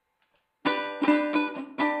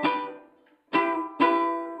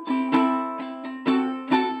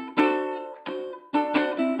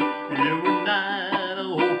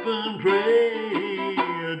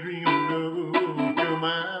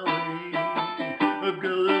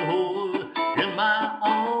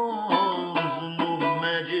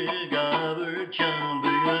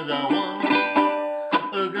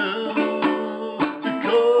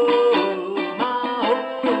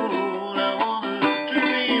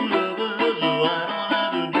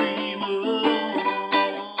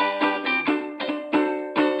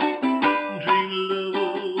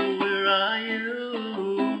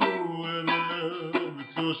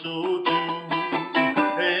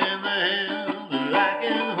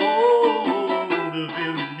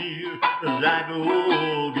as I go,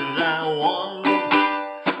 'cause I want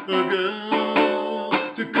a girl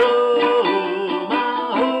to call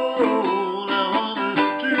my own. I want to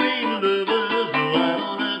dream lovers, so I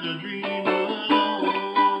don't have to dream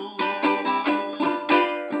alone.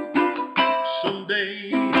 Someday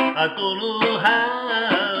I don't know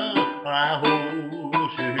how, I hope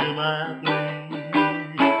she'll hear my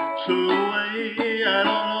plea. So away, I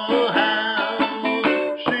don't know how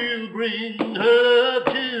she'll bring her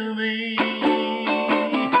to me.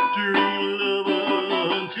 Dream lover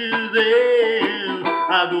until then,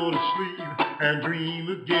 I go to sleep and dream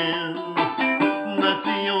again. That's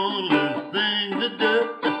the only thing that does.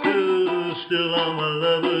 Still all my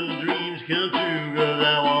lover's dreams come true, 'cause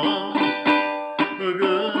I want